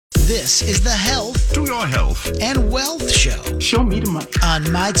This is the Health To your health. and Wealth Show Show me the money.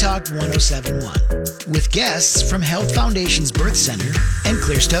 on My Talk 1071 with guests from Health Foundation's Birth Center and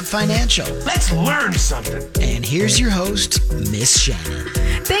ClearStep Financial. Let's learn something. And here's your host, Miss Shannan.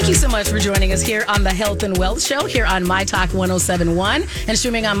 Thank you so much for joining us here on the Health and Wealth Show here on My Talk 1071 and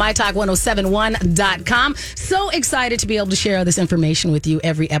streaming on mytalk1071.com. So excited to be able to share this information with you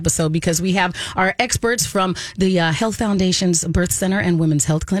every episode because we have our experts from the Health Foundation's Birth Center and Women's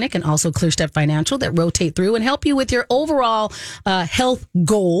Health Clinic and also ClearStep Financial that rotate through and help you with your overall health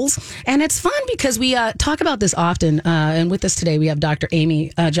goals. And it's fun because we talk about this often. And with us today, we have Dr.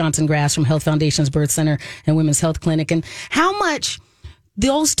 Amy Johnson-Grass from Health Foundation's Birth Center and Women's Health Clinic, and how much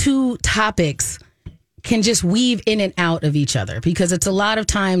those two topics can just weave in and out of each other, because it's a lot of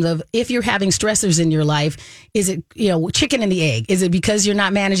times of if you're having stressors in your life, is it, chicken and the egg? Is it because you're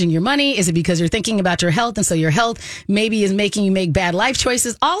not managing your money? Is it because you're thinking about your health? And so your health maybe is making you make bad life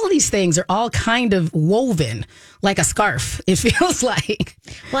choices. All of these things are all kind of woven like a scarf, it feels like.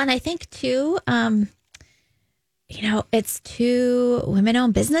 Well, and I think too, it's two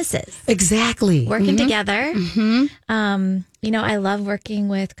women-owned businesses. Exactly. Working together. Mm-hmm. I love working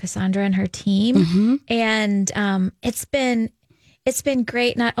with Cassandra and her team. Mm-hmm. And it's been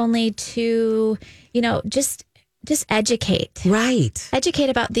great not only to, just educate. Right. Educate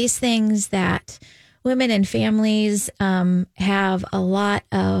about these things that women and families have a lot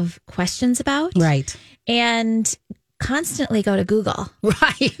of questions about. Right. And constantly go to Google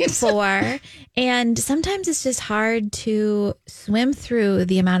Right. and sometimes it's just hard to swim through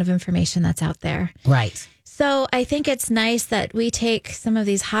the amount of information that's out there. Right. So I think it's nice that we take some of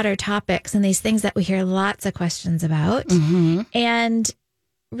these hotter topics and these things that we hear lots of questions about and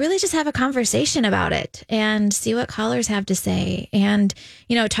really just have a conversation about it and see what callers have to say and,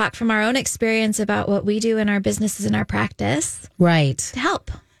 talk from our own experience about what we do in our businesses and our practice. Right. To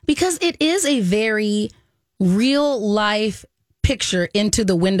help. Because it is a very real life picture into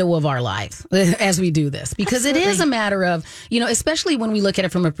the window of our lives as we do this, because Absolutely. It is a matter of, especially when we look at it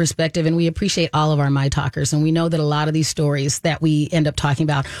from a perspective, and we appreciate all of our My Talkers. And we know that a lot of these stories that we end up talking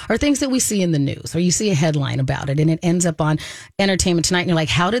about are things that we see in the news, or you see a headline about it and it ends up on Entertainment Tonight. And you're like,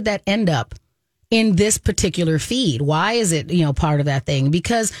 how did that end up in this particular feed? Why is it, part of that thing?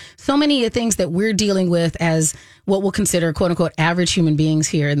 Because so many of the things that we're dealing with as what we'll consider quote unquote average human beings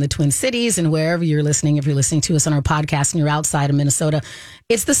here in the Twin Cities and wherever you're listening, if you're listening to us on our podcast and you're outside of Minnesota,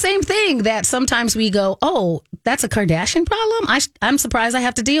 it's the same thing that sometimes we go, oh, that's a Kardashian problem. I'm surprised I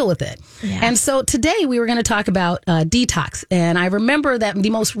have to deal with it. Yeah. And so today we were going to talk about detox. And I remember that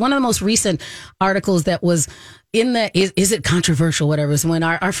one of the most recent articles that was in the, is it controversial, whatever, is when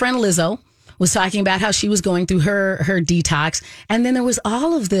our friend Lizzo was talking about how she was going through her detox. And then there was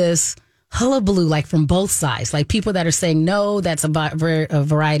all of this hullabaloo, like from both sides, like people that are saying, no, that's a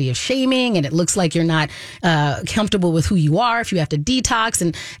variety of shaming. And it looks like you're not comfortable with who you are if you have to detox.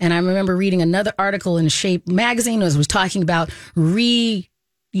 And I remember reading another article in Shape magazine was talking about changing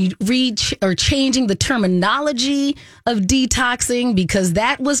the terminology of detoxing because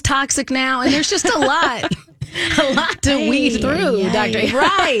that was toxic now. And there's just a lot to weave through, Dr.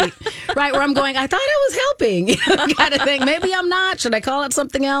 Right. Where I'm going, I thought I was helping, kind of thing. Maybe I'm not. Should I call it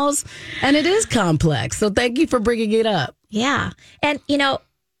something else? And it is complex. So thank you for bringing it up. Yeah. And,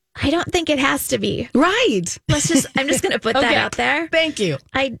 I don't think it has to be. Right. I'm just going to put that out there. Thank you.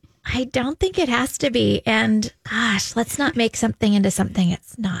 I don't think it has to be. And gosh, let's not make something into something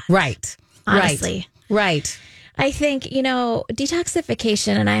it's not. Right. Honestly. Right. I think,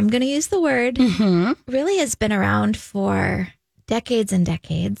 detoxification, and I'm going to use the word, really has been around for decades and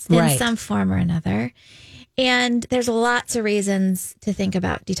decades in some form or another. And there's lots of reasons to think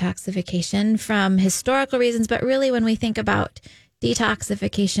about detoxification, from historical reasons, but really when we think about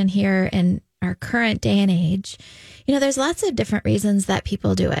detoxification here in our current day and age, there's lots of different reasons that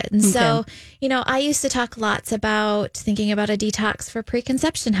people do it. And so, I used to talk lots about thinking about a detox for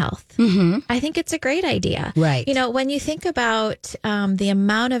preconception health. Mm-hmm. I think it's a great idea. Right. When you think about the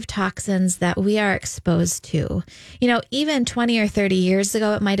amount of toxins that we are exposed to, even 20 or 30 years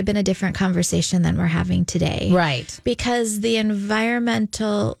ago, it might have been a different conversation than we're having today. Right. Because the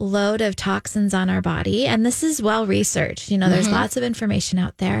environmental load of toxins on our body, and this is well researched, there's lots of information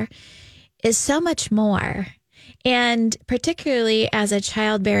out there, is so much more. And particularly as a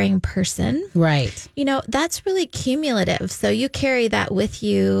childbearing person, right? That's really cumulative. So you carry that with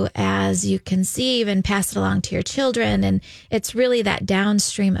you as you conceive and pass it along to your children. And it's really that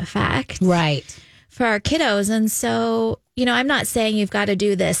downstream effect. Right. For our kiddos. And so, I'm not saying you've got to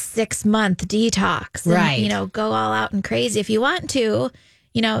do this 6-month detox and, right. Go all out and crazy. If you want to,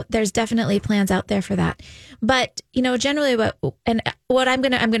 there's definitely plans out there for that. But, generally what I'm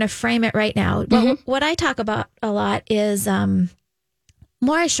going to frame it right now. What I talk about a lot is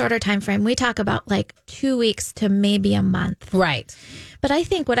more a shorter time frame. We talk about like 2 weeks to maybe a month. Right. But I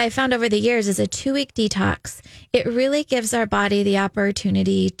think what I found over the years is a 2-week detox. It really gives our body the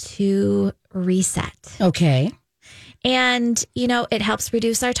opportunity to reset. Okay. And, it helps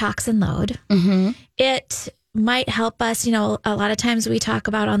reduce our toxin load. It might help us, a lot of times we talk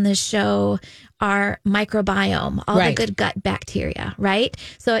about on this show our microbiome, all the good gut bacteria, right?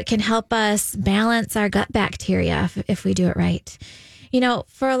 So it can help us balance our gut bacteria if we do it right.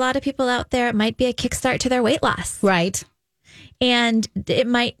 For a lot of people out there, it might be a kickstart to their weight loss. Right. And it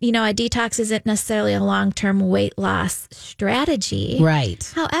might, a detox isn't necessarily a long-term weight loss strategy.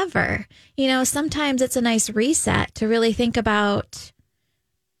 Right. However, sometimes it's a nice reset to really think about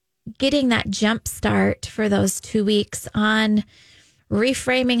getting that jump start for those 2 weeks on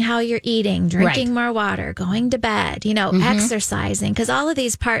reframing how you're eating, drinking more water, going to bed, exercising, because all of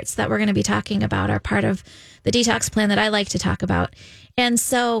these parts that we're going to be talking about are part of the detox plan that I like to talk about. And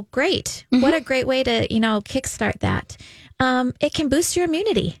so great. What a great way to, kickstart that. It can boost your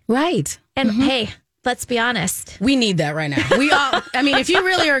immunity. Right. And hey, let's be honest. We need that right now. We all, if you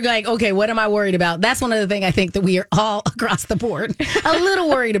really are like, okay, what am I worried about? That's one of the things I think that we are all across the board a little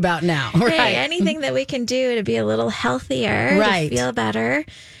worried about now. Right. Hey, anything that we can do to be a little healthier, to feel better.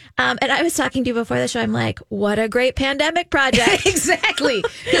 And I was talking to you before the show. I'm like, what a great pandemic project. Exactly.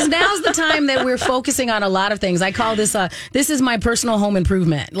 Because now's the time that we're focusing on a lot of things. I call this, this is my personal home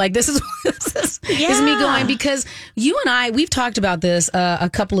improvement. Like this is me going, because you and I, we've talked about this a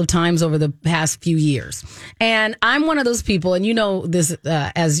couple of times over the past few years. And I'm one of those people, and you know this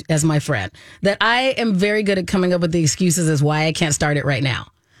as my friend, that I am very good at coming up with the excuses as why I can't start it right now.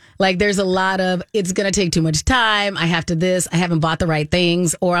 Like there's a lot of, it's going to take too much time. I have to I haven't bought the right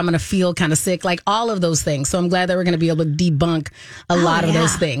things, or I'm going to feel kind of sick, like all of those things. So I'm glad that we're going to be able to debunk a lot of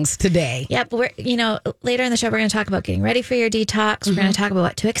those things today. Yep. We're, later in the show, we're going to talk about getting ready for your detox. We're going to talk about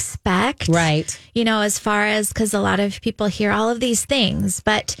what to expect. Right. As far as, because a lot of people hear all of these things,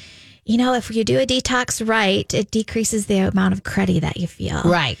 but if you do a detox right, it decreases the amount of cruddy that you feel.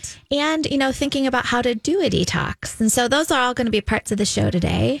 Right. And, thinking about how to do a detox. And so those are all going to be parts of the show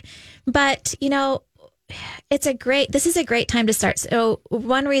today. But, this is a great time to start. So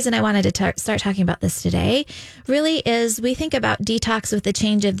one reason I wanted to start talking about this today really is we think about detox with the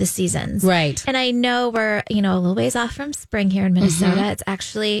change of the seasons. Right. And I know we're, a little ways off from spring here in Minnesota. It's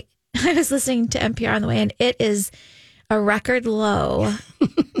actually, I was listening to NPR on the way, and it is a record low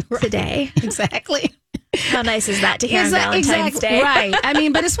today. Exactly. How nice is that to hear on Valentine's Day? Right.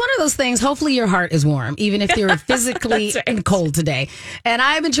 But it's one of those things. Hopefully your heart is warm, even if you're physically cold today. And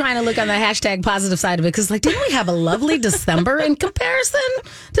I've been trying to look on the hashtag positive side of it, because didn't we have a lovely December in comparison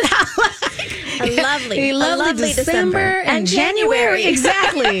to how a lovely December and January.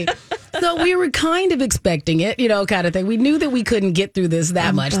 Exactly. So we were kind of expecting it, kind of thing. We knew that we couldn't get through this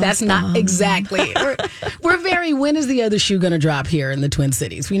that much. That's not exactly. We're very, when is the other shoe going to drop here in the Twin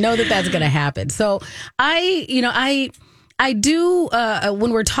Cities? We know that that's going to happen. So I do,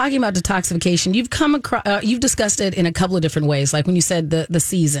 when we're talking about detoxification, you've discussed it in a couple of different ways. Like when you said the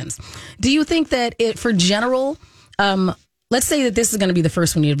seasons, do you think that for general, let's say that this is going to be the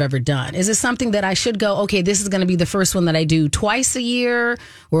first one you've ever done. Is it something that I should go, okay, this is going to be the first one that I do twice a year,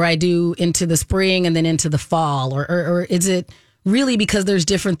 or I do into the spring and then into the fall? Or is it really because there's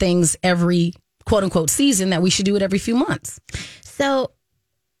different things every quote unquote season that we should do it every few months? So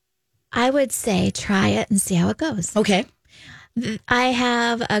I would say try it and see how it goes. Okay. I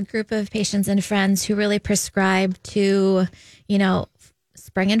have a group of patients and friends who really prescribe to,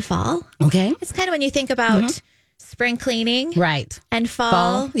 spring and fall. Okay. It's kind of when you think about spring cleaning. Right. And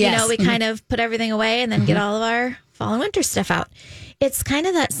fall. Yes. We kind of put everything away and then get all of our fall and winter stuff out. It's kind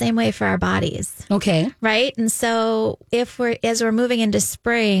of that same way for our bodies. Okay. Right. And so as we're moving into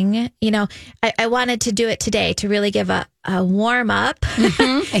spring, I wanted to do it today to really give a warm up.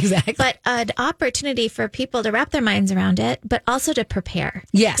 Exactly. But an opportunity for people to wrap their minds around it, but also to prepare.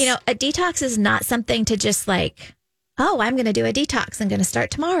 Yes. A detox is not something to just like, oh, I'm going to do a detox. I'm going to start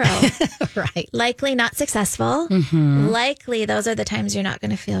tomorrow. Right. Likely not successful. Likely those are the times you're not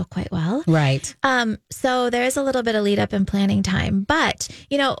going to feel quite well. Right. So there is a little bit of lead up and planning time. But,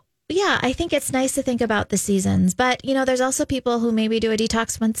 I think it's nice to think about the seasons. But, there's also people who maybe do a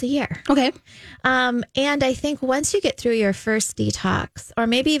detox once a year. Okay. And I think once you get through your first detox, or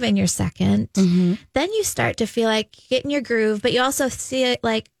maybe even your second, then you start to feel like you get in your groove. But you also see it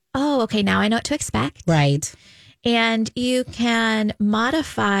like, oh, okay, now I know what to expect. Right. And you can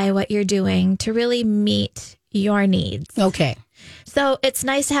modify what you're doing to really meet your needs. Okay. So it's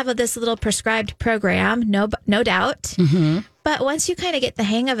nice to have this little prescribed program, no doubt. Mm-hmm. But once you kind of get the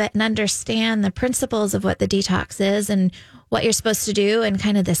hang of it and understand the principles of what the detox is and what you're supposed to do and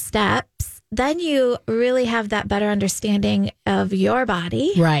kind of the steps, then you really have that better understanding of your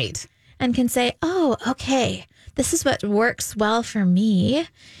body. Right. And can say, oh, okay, this is what works well for me,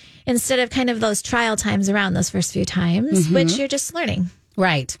 instead of kind of those trial times around those first few times, which you're just learning.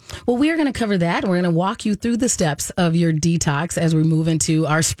 Right. Well, we are going to cover that. We're going to walk you through the steps of your detox as we move into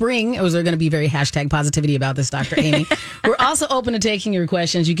our spring. We're going to be very #positivity about this, Dr. Amy. We're also open to taking your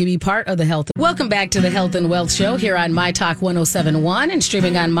questions. You can be part of the health. Welcome back to the Health and Wealth Show here on My Talk 1071 and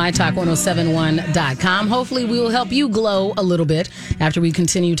streaming on mytalk1071.com. Hopefully, we will help you glow a little bit after we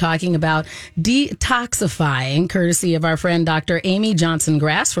continue talking about detoxifying, courtesy of our friend Dr. Amy Johnson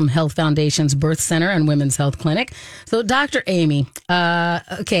Grass from Health Foundation's Birth Center and Women's Health Clinic. So, Dr. Amy,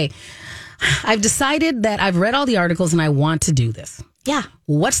 okay, I've decided that I've read all the articles and I want to do this. Yeah.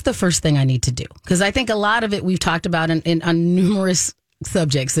 What's the first thing I need to do? Because I think a lot of it we've talked about on numerous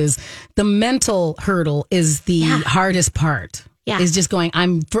subjects is the mental hurdle is the hardest part. Yeah. Is just going,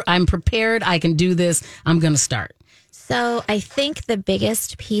 I'm prepared. I can do this. I'm going to start. So I think the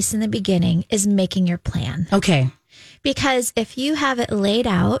biggest piece in the beginning is making your plan. Okay. Because if you have it laid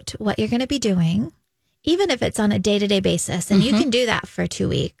out, what you're going to be doing, even if it's on a day-to-day basis, and you can do that for 2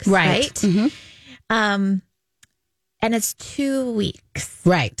 weeks, right? Mm-hmm. And it's 2 weeks.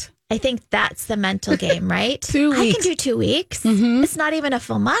 Right. I think that's the mental game, right? 2 weeks. I can do 2 weeks. Mm-hmm. It's not even a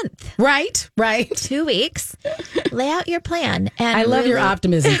full month. Right. 2 weeks. Lay out your plan. And I love your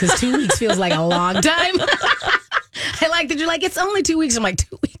optimism because 2 weeks feels like a long time. I like that you're like, it's only 2 weeks. I'm like,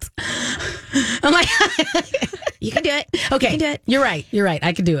 2 weeks. I'm like, you can do it. Okay. You can do it. You're right.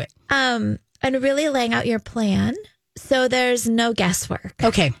 I can do it. And really laying out your plan so there's no guesswork.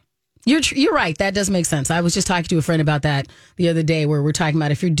 Okay. You're right. That does make sense. I was just talking to a friend about that the other day where we're talking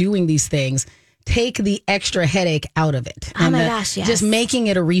about if you're doing these things, take the extra headache out of it. Oh my gosh, yes. Just making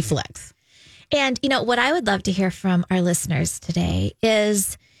it a reflex. And, what I would love to hear from our listeners today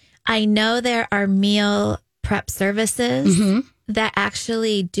is I know there are meal prep services that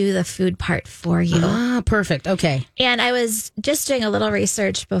actually do the food part for you. Ah, perfect. Okay. And I was just doing a little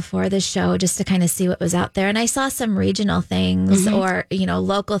research before the show just to kind of see what was out there. And I saw some regional things or,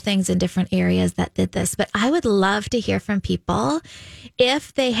 local things in different areas that did this. But I would love to hear from people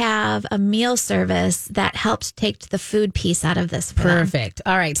if they have a meal service that helps take the food piece out of this for them. Perfect.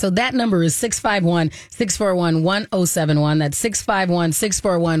 All right. So that number is 651-641-1071. That's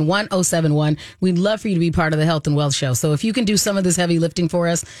 651-641-1071. We'd love for you to be part of the Health and Wealth Show. So if you can do some of this heavy lifting for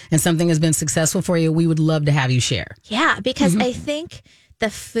us and something has been successful for you, we would love to have you share. Yeah, because I think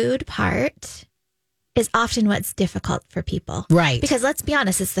the food part is often what's difficult for people. Right. Because let's be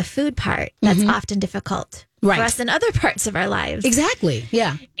honest, it's the food part that's often difficult for us in other parts of our lives. Exactly.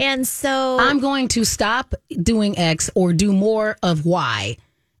 Yeah. And so I'm going to stop doing X or do more of Y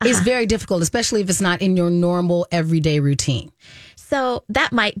is very difficult, especially if it's not in your normal everyday routine. So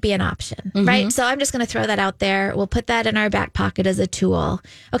that might be an option, right? So I'm just going to throw that out there. We'll put that in our back pocket as a tool.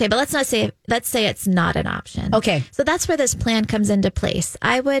 Okay, but let's say it's not an option. Okay. So that's where this plan comes into place.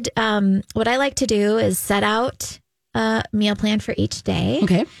 I would, what I like to do is set out a meal plan for each day.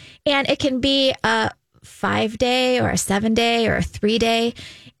 Okay. And it can be a 5-day or a 7-day or a 3-day.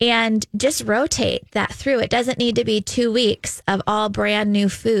 And just rotate that through. It doesn't need to be 2 weeks of all brand new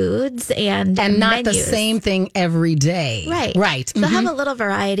foods and not menus. the same thing every day. Right. So have a little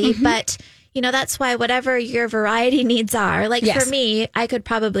variety, but that's why whatever your variety needs are. Like for me, I could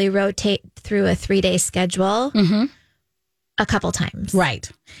probably rotate through a 3-day schedule a couple times.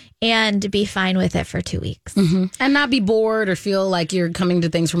 Right. And be fine with it for 2 weeks. And not be bored or feel like you're coming to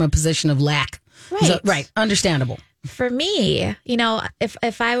things from a position of lack. Right. So, right. Understandable. For me,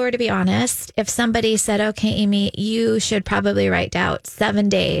 if I were to be honest, if somebody said, okay, Amy, you should probably write out 7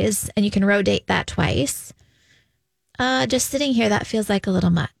 days and you can rotate that twice. Just sitting here, that feels like a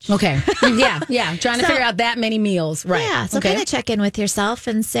little much. Okay. Yeah. Trying to figure out that many meals. Right. Yeah. So kind of check in with yourself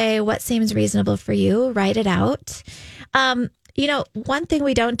and say what seems reasonable for you. Write it out. One thing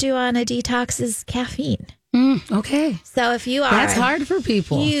we don't do on a detox is caffeine. Okay. So if you are that's hard for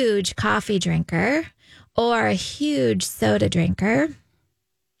people. A huge coffee drinker or a huge soda drinker,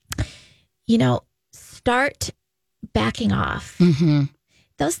 start backing off.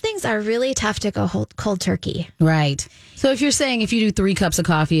 Those things are really tough to go cold turkey. Right. So if you're saying if you do 3 cups of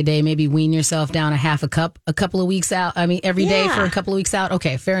coffee a day, maybe wean yourself down a half a cup a couple of weeks out. I mean, every day for a couple of weeks out.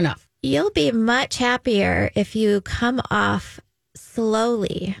 Okay, fair enough. You'll be much happier if you come off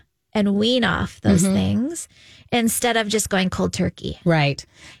slowly and wean off those things instead of just going cold turkey. Right.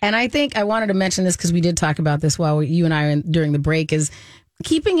 And I think I wanted to mention this because we did talk about this while you and I were during the break, is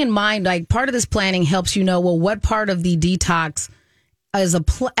keeping in mind, like, part of this planning helps you know, well, what part of the detox is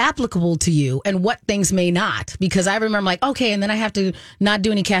applicable to you and what things may not. Because I remember, like, okay, and then I have to not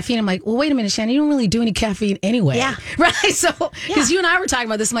do any caffeine. I'm like, well, wait a minute, Shannon, you don't really do any caffeine anyway. Yeah. Right? So, because you and I were talking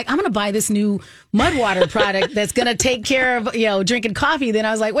about this, I'm like, I'm going to buy this new mud water product that's going to take care of, drinking coffee. Then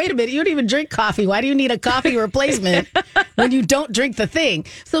I was like, wait a minute, you don't even drink coffee. Why do you need a coffee replacement when you don't drink the thing?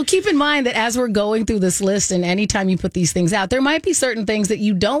 So keep in mind that as we're going through this list, and anytime you put these things out, there might be certain things that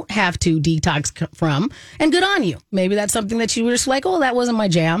you don't have to detox from, and good on you. Maybe that's something that you were just like, oh, that wasn't my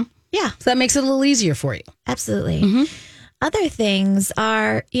jam. Yeah. So that makes it a little easier for you. Absolutely. Other things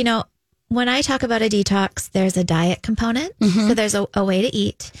are, when I talk about a detox, there's a diet component. So there's a way to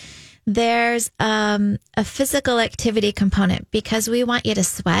eat. There's a physical activity component, because we want you to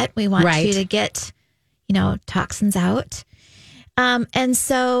sweat. We want you to get, toxins out. And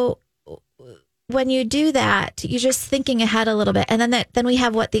so when you do that, you're just thinking ahead a little bit. And then we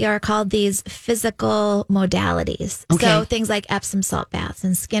have what they are called these physical modalities. Okay. So things like Epsom salt baths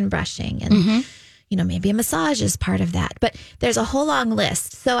and skin brushing and, maybe a massage is part of that. But there's a whole long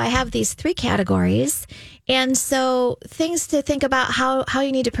list. So I have these 3 categories. And so things to think about how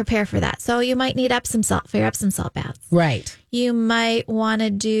you need to prepare for that. So you might need Epsom salt for your Epsom salt baths. Right. You might want to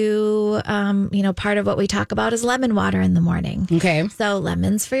do, part of what we talk about is lemon water in the morning. Okay. So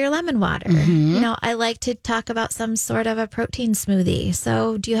lemons for your lemon water. I like to talk about some sort of a protein smoothie.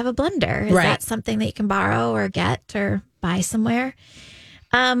 So do you have a blender? Is that something that you can borrow or get or buy somewhere?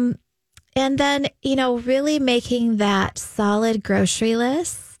 And then, really making that solid grocery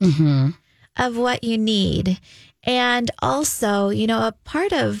list of what you need. And also, a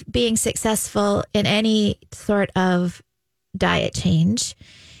part of being successful in any sort of diet change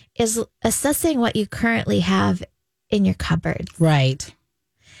is assessing what you currently have in your cupboard. Right.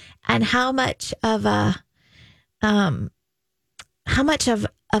 And how much of a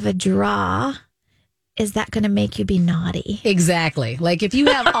draw is that going to make you be naughty? Exactly. Like, if you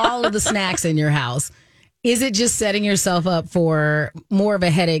have all of the snacks in your house, is it just setting yourself up for more of a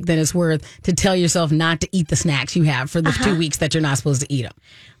headache than it's worth to tell yourself not to eat the snacks you have for the 2 weeks that you're not supposed to eat them?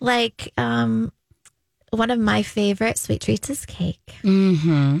 Like, one of my favorite sweet treats is cake.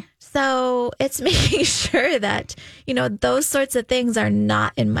 So it's making sure that, those sorts of things are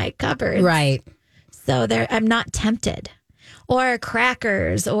not in my cupboard. Right. So I'm not tempted. Or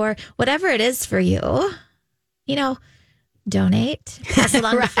crackers or whatever it is for you, donate, pass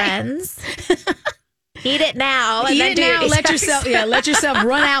along to friends. Eat it now. And Eat it now. Let yourself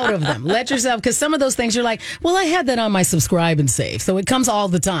run out of them. Let yourself, because some of those things you're like, well, I had that on my subscribe and save, so it comes all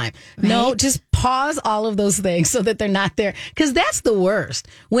the time. Right? No, just pause all of those things so that they're not there. Because that's the worst.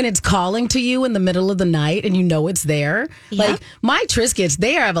 When it's calling to you in the middle of the night and you know it's there. Yep. Like my Triscuits,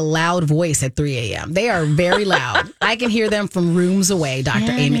 they have a loud voice at 3 a.m. They are very loud. I can hear them from rooms away,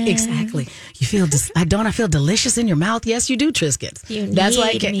 Dr. Amy. Exactly. You feel, I feel delicious in your mouth? Yes, you do, Triscuits. That's why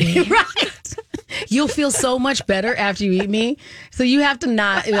I can. Right. You'll feel so much better after you eat me. So you have to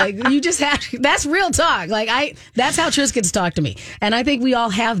not, you just have, that's real talk. That's how Triscuits talk to me. And I think we all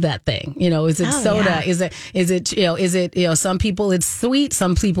have that thing. Is it soda? Yeah. Is it, some people it's sweet,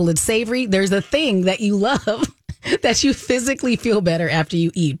 some people it's savory. There's a thing that you love that you physically feel better after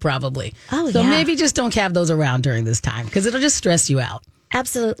you eat, probably. So maybe just don't have those around during this time, because it'll just stress you out.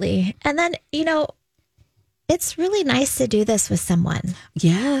 Absolutely. And then, it's really nice to do this with someone.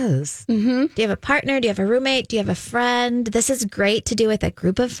 Yes. Do you have a partner? Do you have a roommate? Do you have a friend? This is great to do with a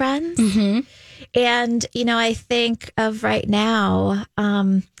group of friends. And, I think of right now,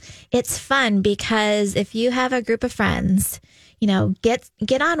 it's fun because if you have a group of friends, get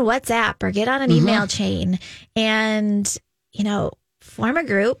on WhatsApp or get on an email chain and, form a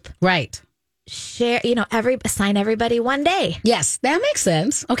group. Right. Share, assign everybody one day. Yes, that makes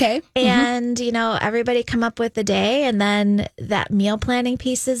sense. Okay. And, everybody come up with a day and then that meal planning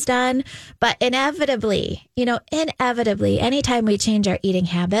piece is done. But inevitably, anytime we change our eating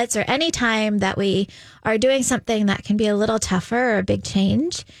habits or anytime that we are doing something that can be a little tougher or a big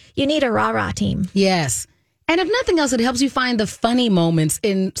change, you need a rah-rah team. Yes. And if nothing else, it helps you find the funny moments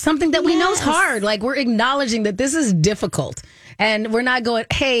in something that we know is hard. Like, we're acknowledging that this is difficult. And we're not going,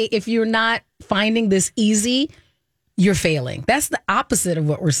 hey, if you're not finding this easy, you're failing. That's the opposite of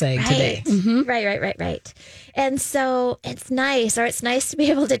what we're saying today. Right. And so it's nice to be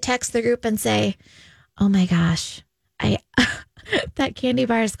able to text the group and say, oh my gosh, that candy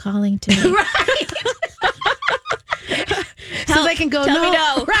bar is calling to me. Right. So they can go,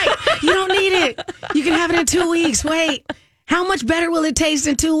 no. Right. You don't need it. You can have it in 2 weeks. Wait. How much better will it taste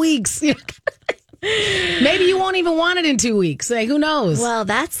in 2 weeks? Maybe you won't even want it in 2 weeks. Like, who knows? Well,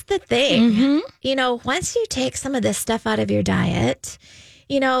 that's the thing. Once you take some of this stuff out of your diet,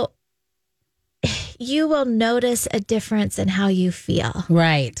 you will notice a difference in how you feel.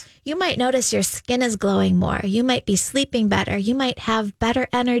 Right. You might notice your skin is glowing more. You might be sleeping better. You might have better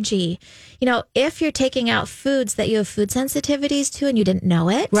energy. If you're taking out foods that you have food sensitivities to and you didn't know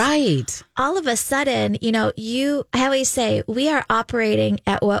it. Right. All of a sudden, I always say we are operating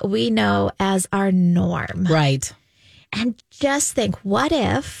at what we know as our norm. Right. And just think, what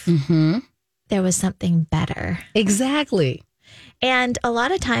if there was something better? Exactly. And a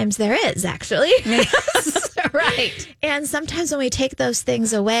lot of times there is, actually. Right. And sometimes when we take those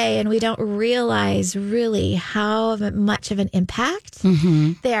things away and we don't realize really how much of an impact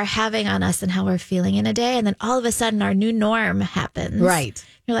they are having on us and how we're feeling in a day. And then all of a sudden our new norm happens. Right.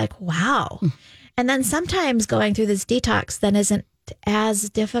 You're like, wow. And then sometimes going through this detox then isn't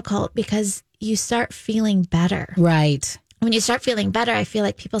as difficult because you start feeling better. Right. When you start feeling better, I feel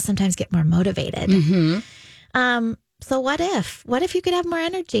like people sometimes get more motivated. So what if you could have more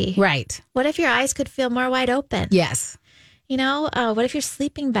energy? Right. What if your eyes could feel more wide open? Yes. What if you're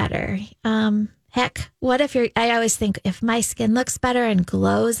sleeping better? Heck, I always think if my skin looks better and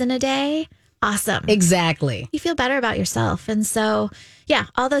glows in a day, awesome. Exactly. You feel better about yourself. And so, yeah,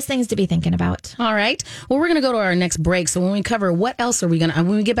 all those things to be thinking about. All right. Well, we're going to go to our next break. So when we cover, what else are we going to,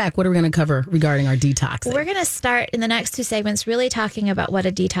 when we get back, what are we going to cover regarding our detox? We're going to start in the next 2 segments really talking about what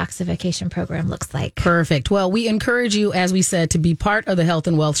a detoxification program looks like. Perfect. Well, we encourage you, as we said, to be part of the Health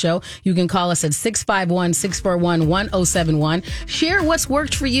and Wealth Show. You can call us at 651-641-1071. Share what's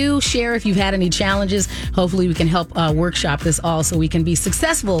worked for you. Share if you've had any challenges. Hopefully we can help workshop this all so we can be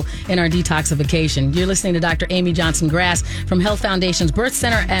successful in our detoxification. You're listening to Dr. Amy Johnson Grass from Health Foundation's Birth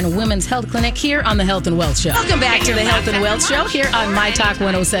Center and Women's Health Clinic here on the Health and Wealth Show. Welcome back to the Health and Wealth Show here on My Talk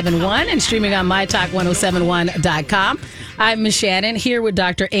 1071 and streaming on mytalk1071.com. I'm Miss Shannan here with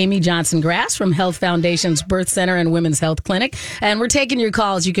Dr. Amy Johnson Grass from Health Foundation's Birth Center and Women's Health Clinic. And we're taking your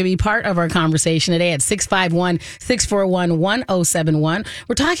calls. You can be part of our conversation today at 651-641-1071.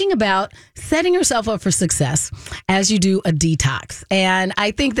 We're talking about setting yourself up for success as you do a detox. And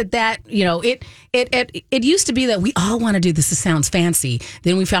I think that it used to be that we all want to do this. It sounds fancy.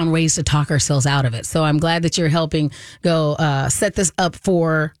 Then we found ways to talk ourselves out of it. So I'm glad that you're helping go set this up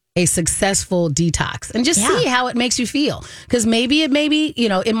for a successful detox and just see how it makes you feel. Because maybe it might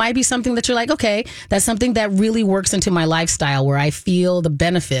be something that you're like, okay, that's something that really works into my lifestyle where I feel the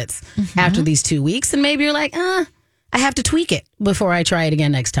benefits after these 2 weeks. And maybe you're like, I have to tweak it before I try it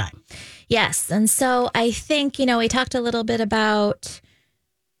again next time. Yes. And so I think, we talked a little bit about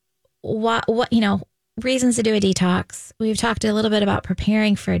what reasons to do a detox. We've talked a little bit about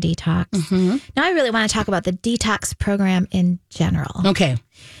preparing for a detox. Now I really want to talk about the detox program in general. Okay.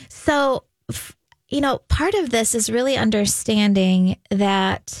 So, part of this is really understanding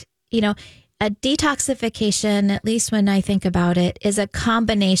that, a detoxification, at least when I think about it, is a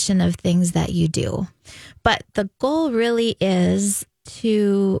combination of things that you do. But the goal really is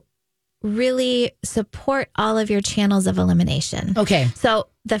to really support all of your channels of elimination. Okay. So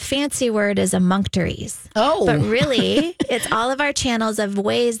the fancy word is emunctories. Oh. But really, it's all of our channels of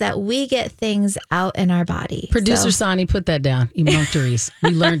ways that we get things out in our body. Producer Sonny, put that down. Emunctories. We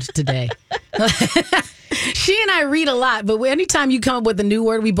learned today. She and I read a lot, but anytime you come up with a new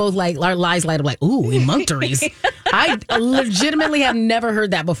word, we both our eyes light up like, ooh, emunctories. I legitimately have never heard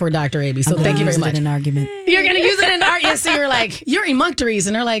that before, Dr. Amy. So thank you very much. In an argument. You're going to use it in art. Yes, so you're like, you're emunctories.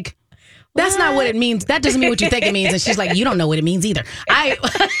 And they're like, that's not what it means. That doesn't mean what you think it means. And she's like, you don't know what it means either.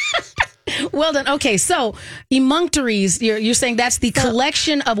 Well done. Okay, so emunctories, you're saying that's the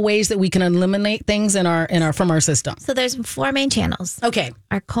collection of ways that we can eliminate things from our system. So there's 4 main channels. Okay.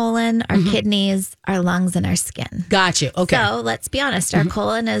 Our colon, our kidneys, our lungs, and our skin. Got you. Okay. So let's be honest. Our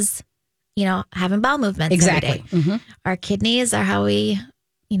colon is, having bowel movements exactly. every day. Our kidneys are how we,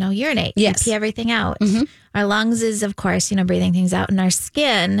 urinate. Yes. We pee everything out. Our lungs is, of course, breathing things out. And our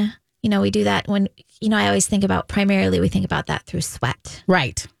skin, we do that when, I always think about we think about that through sweat.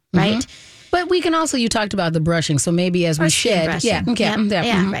 Right. Right. But we can also, you talked about the brushing. So maybe as we shed. Brushing. Yeah. Okay.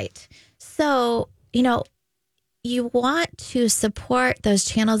 Yeah. Right. So, you want to support those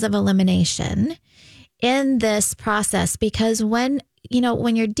channels of elimination in this process because when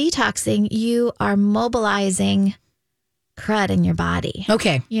you're detoxing, you are mobilizing crud in your body.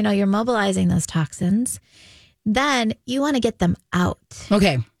 Okay. You're mobilizing those toxins. Then you want to get them out.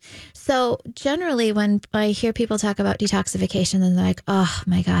 Okay. So generally when I hear people talk about detoxification, then they're like, oh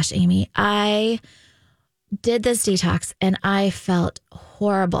my gosh, Amy, I did this detox and I felt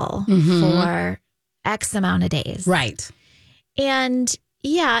horrible for X amount of days. Right. And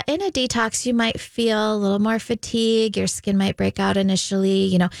yeah, in a detox, you might feel a little more fatigue. Your skin might break out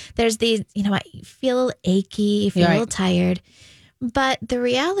initially. There's these, you feel a little achy, you feel a little tired. But the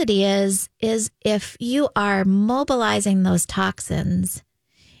reality is if you are mobilizing those toxins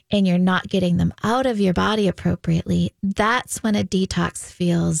and you're not getting them out of your body appropriately, that's when a detox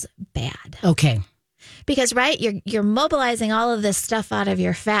feels bad. Okay. Because, right, you're mobilizing all of this stuff out of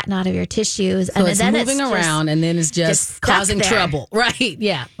your fat and out of your tissues. So and it's then moving around and then it's just causing trouble. Right.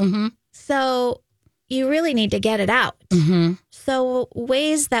 Yeah. Mm-hmm. So you really need to get it out. Mm-hmm. So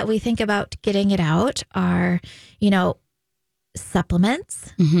ways that we think about getting it out are,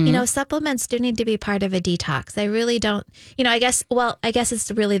 supplements. Mm-hmm. Supplements do need to be part of a detox. I really don't, I guess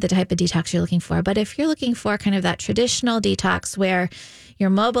it's really the type of detox you're looking for. But if you're looking for kind of that traditional detox where you're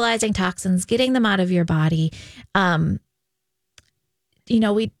mobilizing toxins, getting them out of your body, that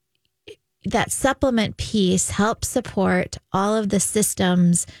supplement piece helps support all of the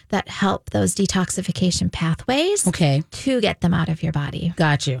systems that help those detoxification pathways to get them out of your body.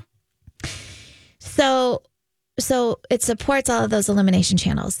 Got you. So it supports all of those elimination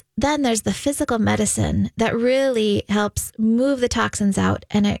channels. Then there's the physical medicine that really helps move the toxins out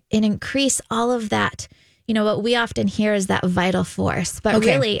and increase all of that. What we often hear is that vital force, but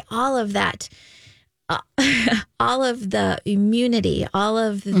really all of that, all of the immunity, all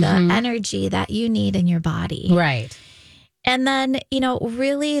of the energy that you need in your body. Right. And then,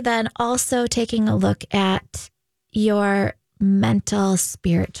 really then also taking a look at your mental,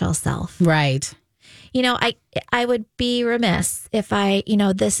 spiritual self. Right. I would be remiss if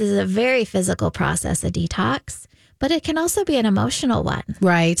this is a very physical process, a detox, but it can also be an emotional one.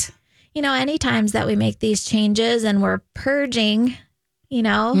 Right. Any times that we make these changes and we're purging,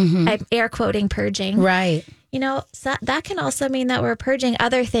 I'm air quoting purging. Right. So that can also mean that we're purging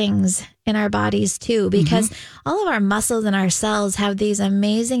other things in our bodies too, because all of our muscles and our cells have these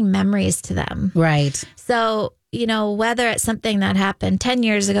amazing memories to them. Right. So, whether it's something that happened 10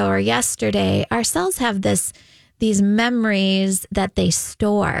 years ago or yesterday, our cells have these memories that they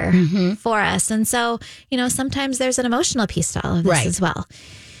store for us. And so, sometimes there's an emotional piece to all of this as well.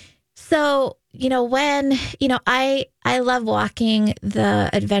 So, when, I love walking the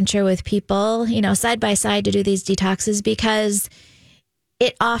adventure with people, side by side to do these detoxes because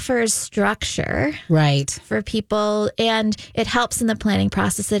it offers structure for people and it helps in the planning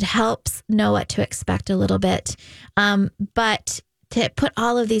process. It helps know what to expect a little bit, but to put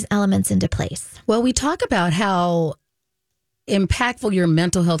all of these elements into place. Well, we talk about how impactful your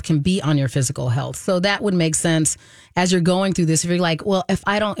mental health can be on your physical health. So that would make sense as you're going through this. If you're like, well,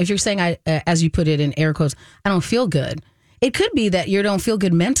 if you're saying, as you put it in air quotes, I don't feel good. It could be that you don't feel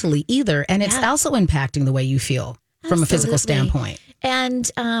good mentally either. And it's also impacting the way you feel from a physical standpoint. And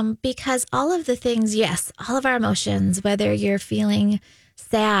because all of the things, all of our emotions, whether you're feeling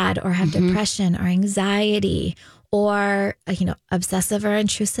sad or have depression or anxiety or, obsessive or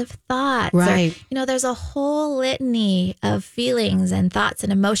intrusive thoughts. Right. Or, there's a whole litany of feelings and thoughts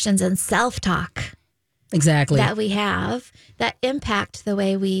and emotions and self-talk. Exactly. That we have that impact the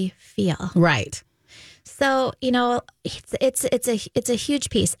way we feel. Right. So, it's a huge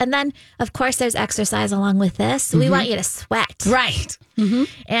piece. And then, of course, there's exercise along with this. We want you to sweat. Right.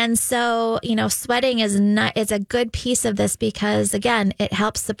 And so, sweating is a good piece of this because, again, it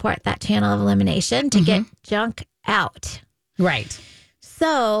helps support that channel of elimination to get junk out. Right.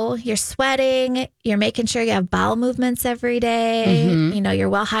 So you're sweating, you're making sure you have bowel movements every day. You're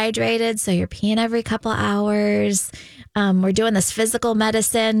well hydrated. So you're peeing every couple hours. We're doing this physical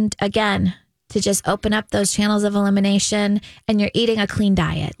medicine, again, to just open up those channels of elimination, and you're eating a clean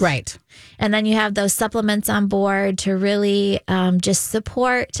diet. Right. And then you have those supplements on board to really just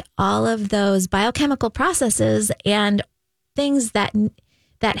support all of those biochemical processes and things that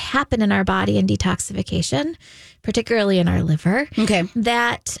happen in our body in detoxification, particularly in our liver,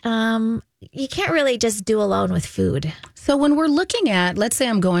 that you can't really just do alone with food. So when we're looking at, let's say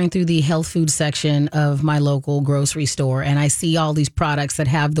I'm going through the health food section of my local grocery store and I see all these products that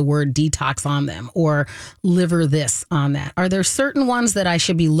have the word detox on them or liver this on that. Are there certain ones that I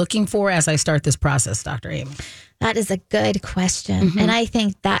should be looking for as I start this process, Dr. Amy? That is a good question. And I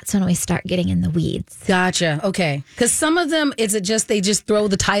think that's when we start getting in the weeds. Gotcha. Okay. Because some of them, is it just they just throw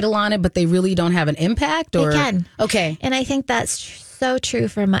the title on it, but they really don't have an impact? Or? They can. Okay. And I think that's so true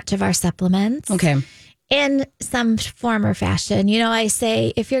for much of our supplements. Okay. In some form or fashion. I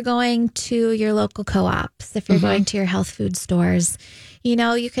say if you're going to your local co-ops, if you're going to your health food stores,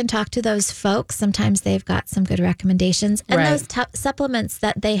 you can talk to those folks. Sometimes they've got some good recommendations. And those supplements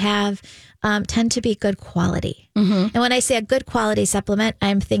that they have tend to be good quality. And when I say a good quality supplement,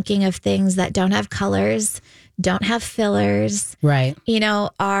 I'm thinking of things that don't have colors, don't have fillers, right,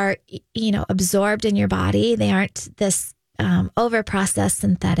 are, absorbed in your body. They aren't this over-processed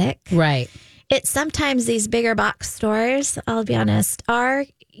synthetic. right. It's sometimes these bigger box stores, I'll be honest, are,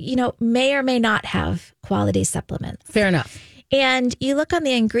 may or may not have quality supplements. Fair enough. And you look on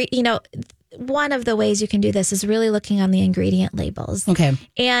the ingredient, one of the ways you can do this is really looking on the ingredient labels. Okay.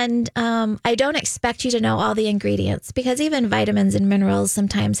 And I don't expect you to know all the ingredients, because even vitamins and minerals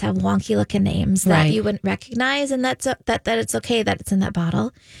sometimes have wonky looking names that you wouldn't recognize, and that it's okay that it's in that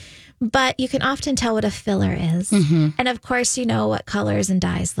bottle. But you can often tell what a filler is. Mm-hmm. And of course, you know what colors and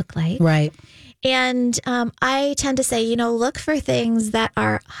dyes look like. Right. And I tend to say, look for things that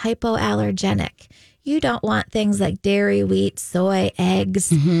are hypoallergenic. You don't want things like dairy, wheat, soy,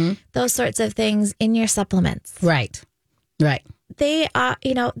 eggs, those sorts of things in your supplements. Right. Right. They are,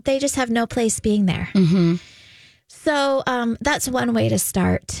 they just have no place being there. Mm-hmm. So that's one way to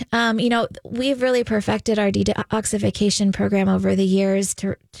start. We've really perfected our detoxification program over the years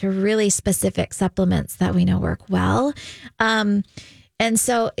to really specific supplements that we know work well. And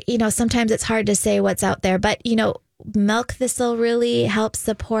so, sometimes it's hard to say what's out there, but, milk thistle really helps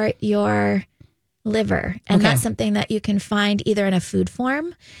support your liver. And that's something that you can find either in a food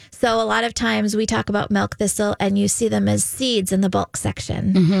form. So a lot of times we talk about milk thistle and you see them as seeds in the bulk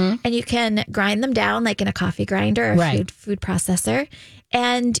section. Mm-hmm. And you can grind them down like in a coffee grinder or food processor.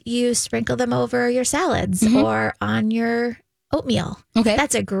 And you sprinkle them over your salads or on your oatmeal. Okay.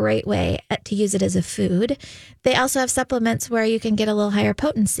 That's a great way to use it as a food. They also have supplements where you can get a little higher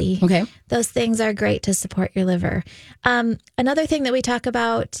potency. Okay. Those things are great to support your liver. Another thing that we talk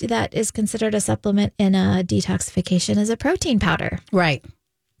about that is considered a supplement in a detoxification is a protein powder. Right.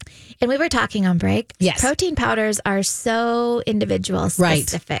 And we were talking on break. Yes. Protein powders are so individual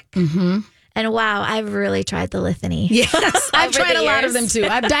specific. Right. Mm-hmm. And wow, I've really tried the litany. Yes, I've tried a lot of them too.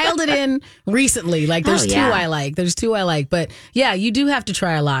 I've dialed it in recently. Like there's two I like. There's two I like. But yeah, you do have to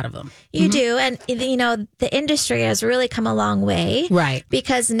try a lot of them. You do. And, the industry has really come a long way. Right.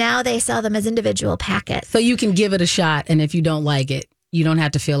 Because now they sell them as individual packets. So you can give it a shot. And if you don't like it, you don't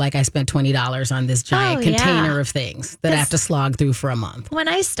have to feel like I spent $20 on this giant container of things that I have to slog through for a month. When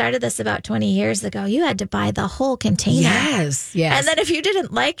I started this about 20 years ago, you had to buy the whole container. Yes, yes. And then if you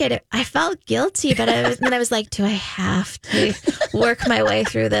didn't like it, I felt guilty. But I was like, do I have to work my way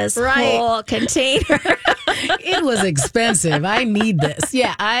through this whole container? It was expensive. I need this.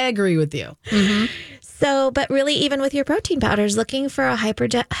 Yeah, I agree with you. Mm-hmm. So, but really, even with your protein powders, looking for a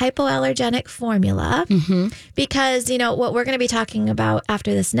hypoallergenic formula, because, what we're going to be talking about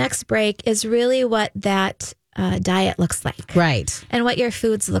after this next break is really what that diet looks like. Right. And what your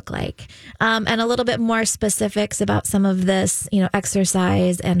foods look like. And a little bit more specifics about some of this,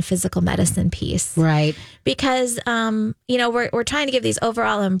 exercise and physical medicine piece. Right. Because, we're trying to give these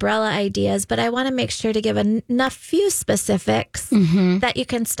overall umbrella ideas, but I want to make sure to give enough few specifics that you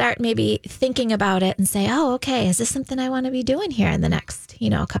can start maybe thinking about it and say, oh, okay, is this something I want to be doing here in the next,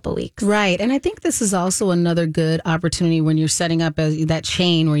 couple weeks? Right. And I think this is also another good opportunity when you're setting up that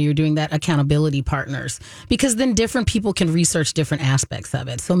chain where you're doing that accountability partners, because then different people can research different aspects of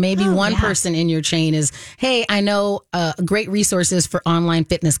it. So maybe one person in your chain is, hey, I know great resources for online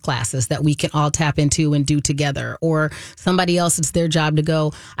fitness classes that we can all tap into and do together. Or somebody else, it's their job to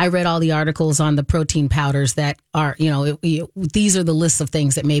go, I read all the articles on the protein powders that are, these are the lists of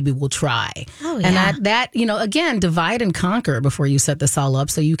things that maybe we'll try. Oh, yeah. And that, again, divide and conquer before you set this all up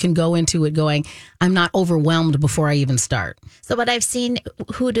so you can go into it going, I'm not overwhelmed before I even start. So what I've seen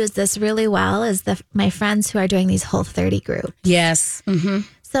who does this really well is my friends who are doing these Whole30 groups. Yes. Mm-hmm.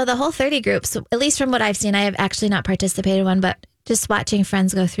 So the Whole30 groups, at least from what I've seen, I have actually not participated in one, but just watching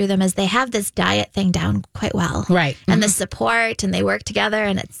friends go through them, as they have this diet thing down quite well. Right. And the support, and they work together,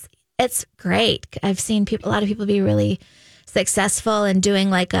 and it's great. I've seen a lot of people be really successful in doing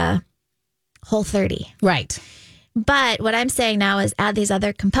like a Whole30. Right. But what I'm saying now is add these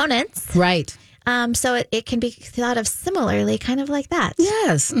other components. Right. So it can be thought of similarly, kind of like that.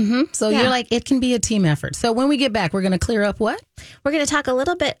 Yes. Mm-hmm. So you're like, it can be a team effort. So when we get back, we're going to clear up what? We're going to talk a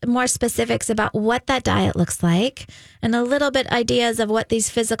little bit more specifics about what that diet looks like and a little bit ideas of what these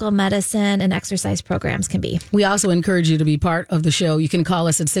physical medicine and exercise programs can be. We also encourage you to be part of the show. You can call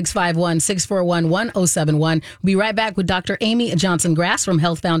us at 651-641-1071. We'll be right back with Dr. Amy Johnson-Grass from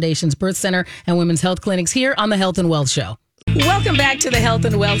Health Foundation's Birth Center and Women's Health Clinics here on the Health and Wealth Show. Welcome back to the Health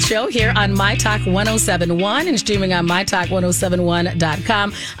and Wealth Show here on My Talk 1071 and streaming on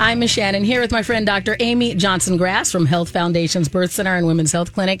mytalk1071.com. I'm Miss Shannan here with my friend Dr. Amy Johnson-Grass from Health Foundation's Birth Center and Women's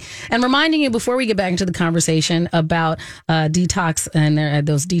Health Clinic. And reminding you before we get back into the conversation about detox and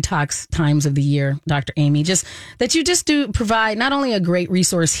those detox times of the year, Dr. Amy, just that you just do provide not only a great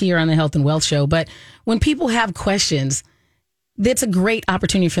resource here on the Health and Wealth Show, but when people have questions, it's a great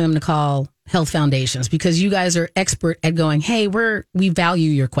opportunity for them to call Health Foundations because you guys are expert at going, hey, we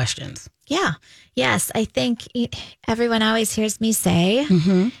value your questions. Yeah. Yes. I think everyone always hears me say,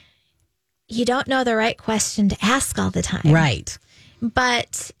 you don't know the right question to ask all the time. Right.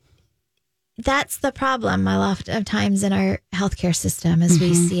 But that's the problem a lot of times in our healthcare system as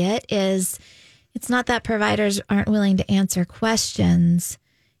we see it is it's not that providers aren't willing to answer questions.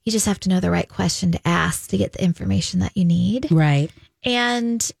 You just have to know the right question to ask to get the information that you need. Right.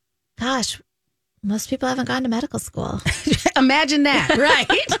 And gosh, most people haven't gone to medical school. Imagine that, right?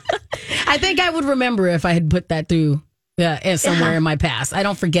 I think I would remember if I had put that through somewhere in my past. I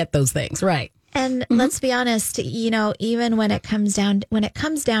don't forget those things, right? And let's be honest, even when it comes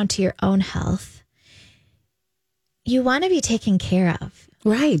down to your own health, you want to be taken care of.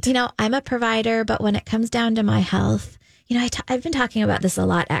 Right. I'm a provider, but when it comes down to my health, I've been talking about this a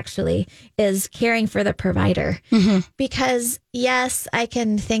lot, actually, is caring for the provider. Because, yes, I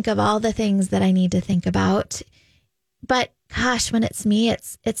can think of all the things that I need to think about. But, gosh, when it's me,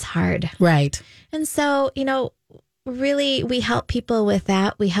 it's hard. Right. And so, really, we help people with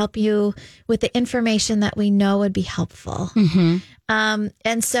that. We help you with the information that we know would be helpful.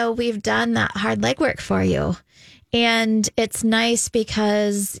 And so we've done that hard legwork for you. And it's nice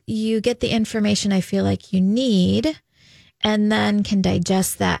because you get the information I feel like you need and then can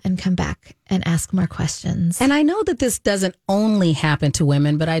digest that and come back and ask more questions. And I know that this doesn't only happen to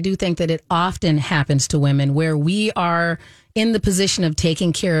women, but I do think that it often happens to women where we are in the position of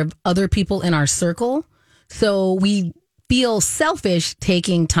taking care of other people in our circle. So we feel selfish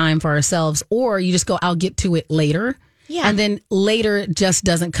taking time for ourselves, or you just go, I'll get to it later. Yeah. And then later just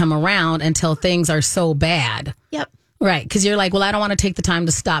doesn't come around until things are so bad. Yep. Right. Because you're like, well, I don't want to take the time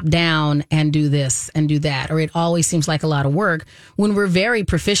to stop down and do this and do that. Or it always seems like a lot of work when we're very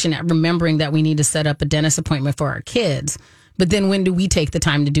proficient at remembering that we need to set up a dentist appointment for our kids. But then when do we take the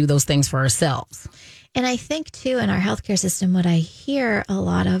time to do those things for ourselves? And I think, too, in our healthcare system, what I hear a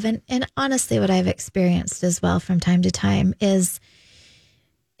lot of, and honestly what I've experienced as well from time to time, is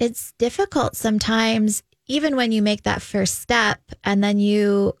it's difficult sometimes, even when you make that first step and then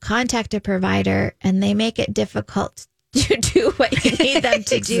you contact a provider and they make it difficult to do what you need them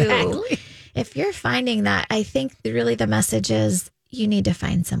to do. If you're finding that, I think really the message is you need to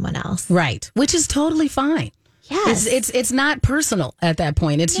find someone else. Right. Which is totally fine. Yes. It's not personal at that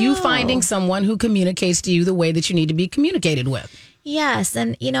point. It's you finding someone who communicates to you the way that you need to be communicated with. Yes.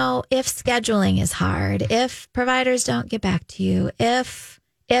 And, if scheduling is hard, if providers don't get back to you, if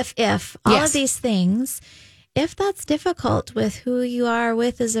all of these things, if that's difficult with who you are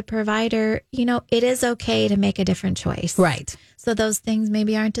with as a provider, it is okay to make a different choice. Right. So those things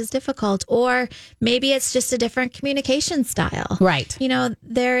maybe aren't as difficult, or maybe it's just a different communication style. Right.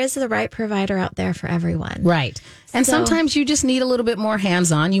 There is the right provider out there for everyone. Right. And sometimes you just need a little bit more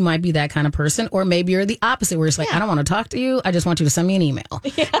hands-on. You might be that kind of person, or maybe you're the opposite where it's like, I don't want to talk to you. I just want you to send me an email.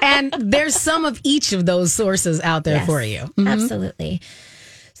 Yeah. And there's some of each of those sources out there for you. Absolutely.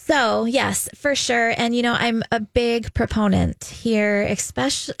 So, yes, for sure. And, I'm a big proponent here,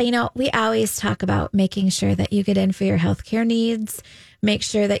 especially, we always talk about making sure that you get in for your healthcare needs, make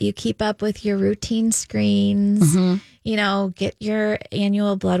sure that you keep up with your routine screens, get your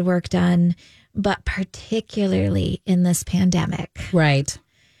annual blood work done, but particularly in this pandemic. Right.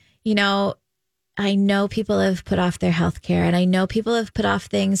 I know people have put off their healthcare, and I know people have put off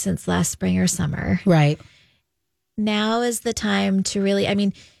things since last spring or summer. Right. Now is the time to really,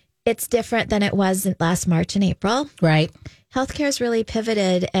 it's different than it was last March and April. Right. Healthcare is really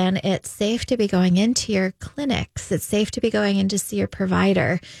pivoted, and it's safe to be going into your clinics. It's safe to be going in to see your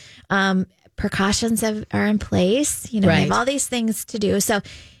provider. Precautions are in place. You have all these things to do. So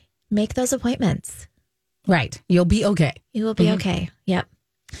make those appointments. Right. You'll be okay. You will be okay. Yep.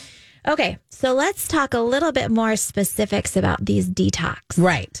 Okay. So let's talk a little bit more specifics about these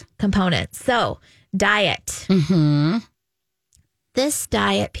detox components. So diet. This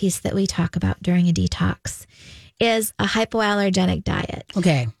diet piece that we talk about during a detox is a hypoallergenic diet.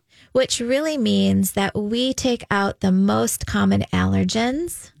 Okay. Which really means that we take out the most common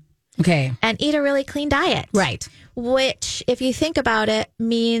allergens. Okay. And eat a really clean diet. Right. Which, if you think about it,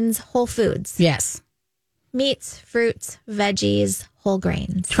 means whole foods. Yes. meats, fruits, veggies, whole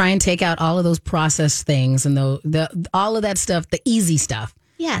grains. Try and take out all of those processed things and all of that stuff, the easy stuff.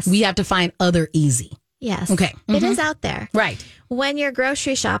 Yes. We have to find other easy. Yes. Okay. It is out there. Right. When you're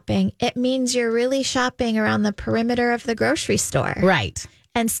grocery shopping, it means you're really shopping around the perimeter of the grocery store. Right.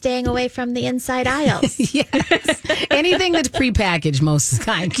 And staying away from the inside aisles. Yes. Anything that's prepackaged most of the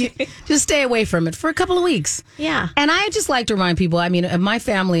time. Just stay away from it for a couple of weeks. Yeah. And I just like to remind people, I mean, my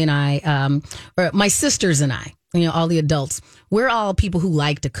family and I, or my sisters and I, all the adults, we're all people who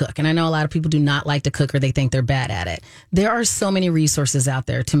like to cook. And I know a lot of people do not like to cook or they think they're bad at it. There are so many resources out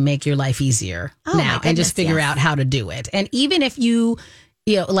there to make your life easier now and just figure out how to do it. And even if you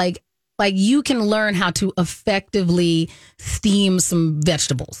like you can learn how to effectively steam some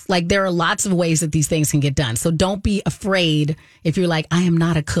vegetables. Like there are lots of ways that these things can get done. So don't be afraid if you're like, I am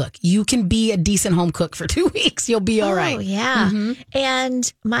not a cook. You can be a decent home cook for 2 weeks. You'll be all right. Oh, yeah. Mm-hmm.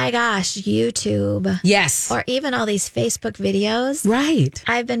 And my gosh, YouTube. Yes. Or even all these Facebook videos. Right.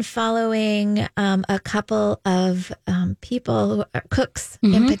 I've been following a couple of people, who are cooks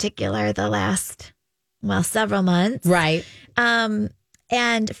in particular, the last, several months. Right.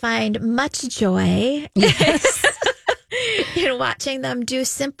 And find much joy in watching them do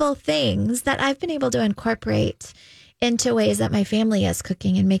simple things that I've been able to incorporate into ways that my family is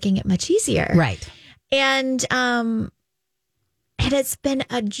cooking and making it much easier. Right. And it's been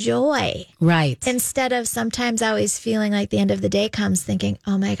a joy. Right. Instead of sometimes always feeling like the end of the day comes thinking,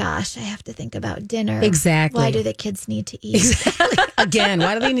 oh my gosh, I have to think about dinner. Exactly. Why do the kids need to eat? Exactly. Again,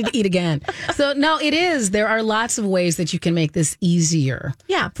 why do they need to eat again? So no, it is. There are lots of ways that you can make this easier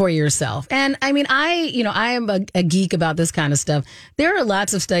for yourself. And I mean, I am a geek about this kind of stuff. There are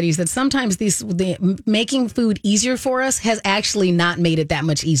lots of studies that sometimes making food easier for us has actually not made it that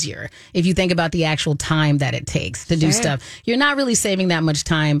much easier. If you think about the actual time that it takes to do stuff, you're not really saving that much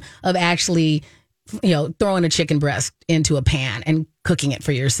time of actually, throwing a chicken breast into a pan and cooking it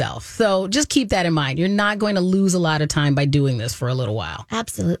for yourself. So just keep that in mind. You're not going to lose a lot of time by doing this for a little while.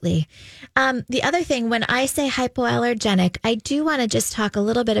 Absolutely. The other thing, when I say hypoallergenic, I do want to just talk a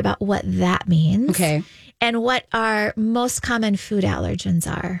little bit about what that means. Okay. And what our most common food allergens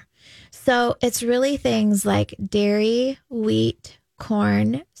are. So it's really things like dairy, wheat,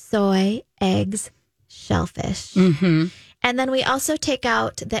 corn, soy, eggs, shellfish. Mm-hmm. And then we also take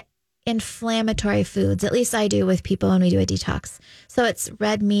out the inflammatory foods. At least I do with people when we do a detox. So it's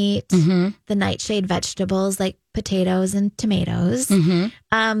red meat, the nightshade vegetables like potatoes and tomatoes.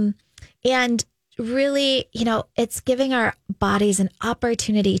 And really, it's giving our bodies an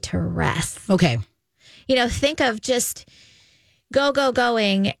opportunity to rest. Okay. Think of just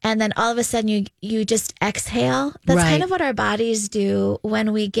going, and then all of a sudden you just exhale. That's kind of what our bodies do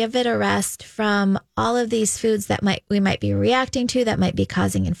when we give it a rest from all of these foods that we might be reacting to, that might be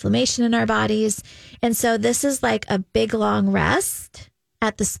causing inflammation in our bodies. And so this is like a big long rest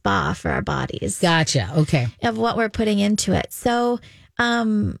at the spa for our bodies. Gotcha. Okay. Of what we're putting into it. So,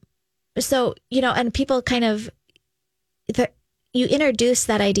 and people kind of, you introduce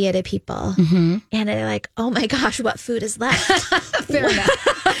that idea to people and they're like, oh my gosh, what food is left? Fair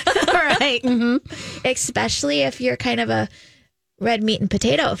enough. All right. Especially if you're kind of a red meat and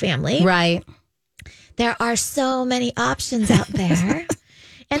potato family. Right. There are so many options out there.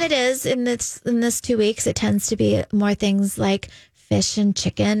 And it is in this 2 weeks, it tends to be more things like fish and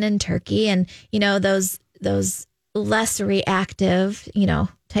chicken and turkey and, those less reactive,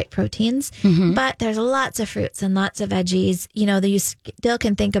 type proteins, but there's lots of fruits and lots of veggies. You still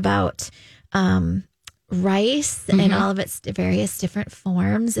can think about rice and all of its various different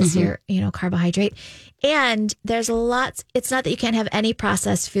forms as your, carbohydrate. And there's lots. It's not that you can't have any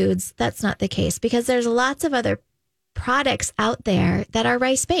processed foods. That's not the case, because there's lots of other products out there that are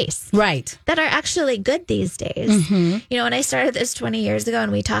rice-based. Right. That are actually good these days. When I started this 20 years ago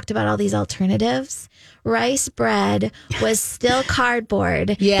and we talked about all these alternatives, rice bread was still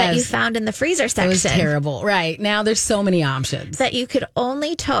cardboard that you found in the freezer section. It was terrible. Right. Now there's so many options. That you could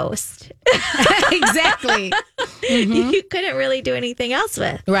only toast. Exactly. You couldn't really do anything else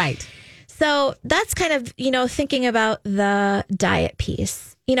with. Right. So that's kind of, thinking about the diet piece.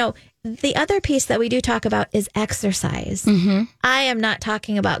 The other piece that we do talk about is exercise. I am not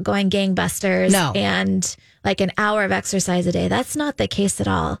talking about going gangbusters and like an hour of exercise a day. That's not the case at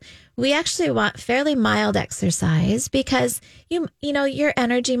all. We actually want fairly mild exercise because your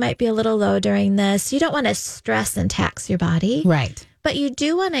energy might be a little low during this. You don't want to stress and tax your body. Right. But you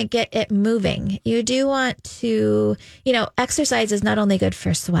do want to get it moving. You do want to, exercise is not only good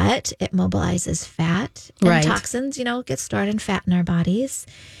for sweat, it mobilizes fat and toxins, get stored in fat in our bodies.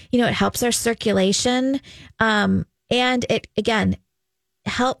 It helps our circulation. And it, again,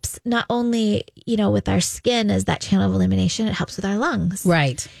 helps not only, with our skin as that channel of elimination, it helps with our lungs.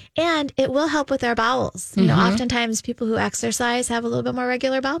 Right. And it will help with our bowels. Oftentimes people who exercise have a little bit more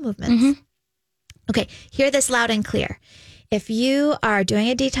regular bowel movements. Mm-hmm. Okay, hear this loud and clear. If you are doing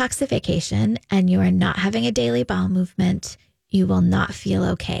a detoxification and you are not having a daily bowel movement, you will not feel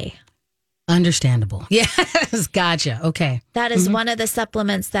okay. Understandable. Yes. Gotcha. Okay. That is one of the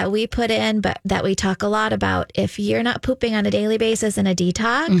supplements that we put in, but that we talk a lot about. If you're not pooping on a daily basis in a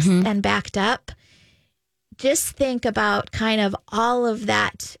detox and backed up, just think about kind of all of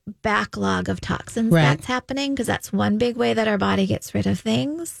that backlog of toxins that's happening, because that's one big way that our body gets rid of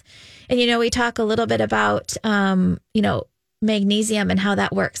things. And, we talk a little bit about, magnesium and how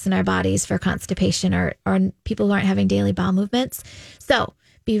that works in our bodies for constipation or people who aren't having daily bowel movements. So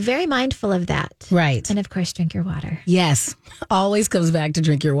be very mindful of that. Right. And of course, drink your water. Yes. Always comes back to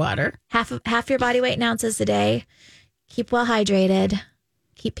drink your water. Half your body weight in ounces a day. Keep well hydrated.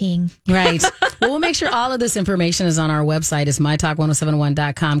 Keep peeing. Right. Well, we'll make sure all of this information is on our website. It's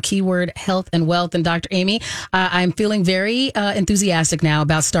mytalk1071.com. Keyword health and wealth. And Dr. Amy, I'm feeling very enthusiastic now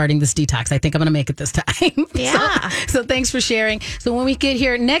about starting this detox. I think I'm going to make it this time. Yeah. So thanks for sharing. So when we get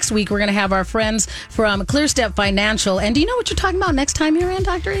here next week, we're going to have our friends from ClearStep Financial. And do you know what you're talking about next time you're in,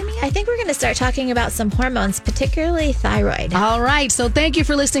 Dr. Amy? I think we're going to start talking about some hormones, particularly thyroid. All right. So thank you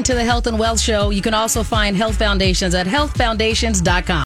for listening to the Health and Wealth Show. You can also find Health Foundations at healthfoundations.com.